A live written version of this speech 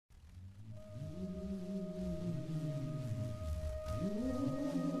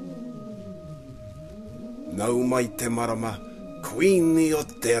Nau mai te marama, Queen o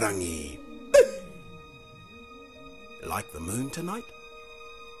te rangi. Like the moon tonight?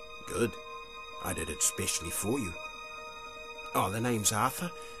 Good. I did it specially for you. Oh, the name's Arthur,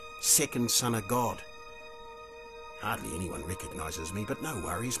 second son of God. Hardly anyone recognises me, but no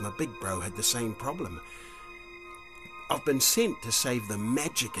worries, my big bro had the same problem. I've been sent to save the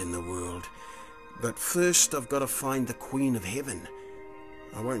magic in the world, but first I've got to find the Queen of Heaven.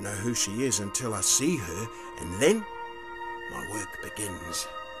 I won't know who she is until I see her, and then my work begins.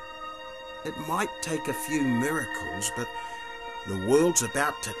 It might take a few miracles, but the world's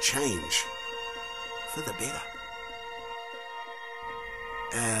about to change. For the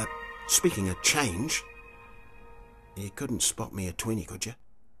better. Speaking of change, you couldn't spot me a 20, could you?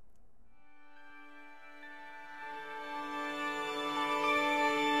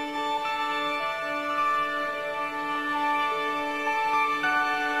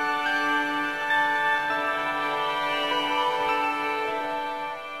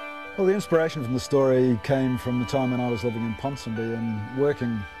 Well, the inspiration from the story came from the time when I was living in Ponsonby and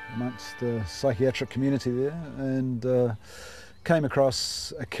working amongst the psychiatric community there, and came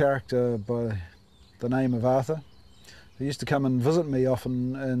across a character by the name of Arthur, who used to come and visit me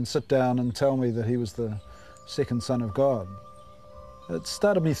often and sit down and tell me that he was the second son of God. It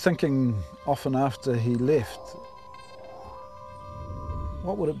started me thinking often after he left,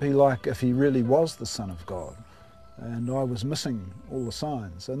 what would it be like if he really was the Son of God? And I was missing all the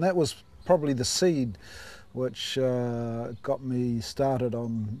signs. And that was probably the seed which got me started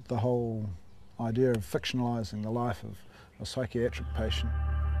on the whole idea of fictionalising the life of a psychiatric patient.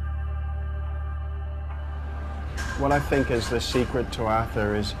 What I think is the secret to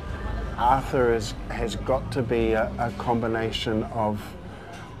Arthur has got to be a combination of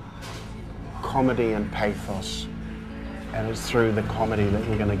comedy and pathos. And it's through the comedy that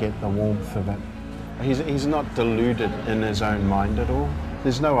you're going to get the warmth of it. He's not deluded in his own mind at all.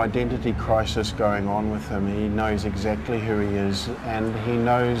 There's no identity crisis going on with him. He knows exactly who he is, and he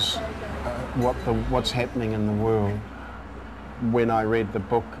knows what's happening in the world. When I read the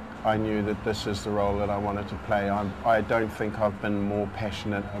book, I knew that this is the role that I wanted to play. I don't think I've been more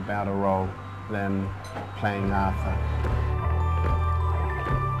passionate about a role than playing Arthur.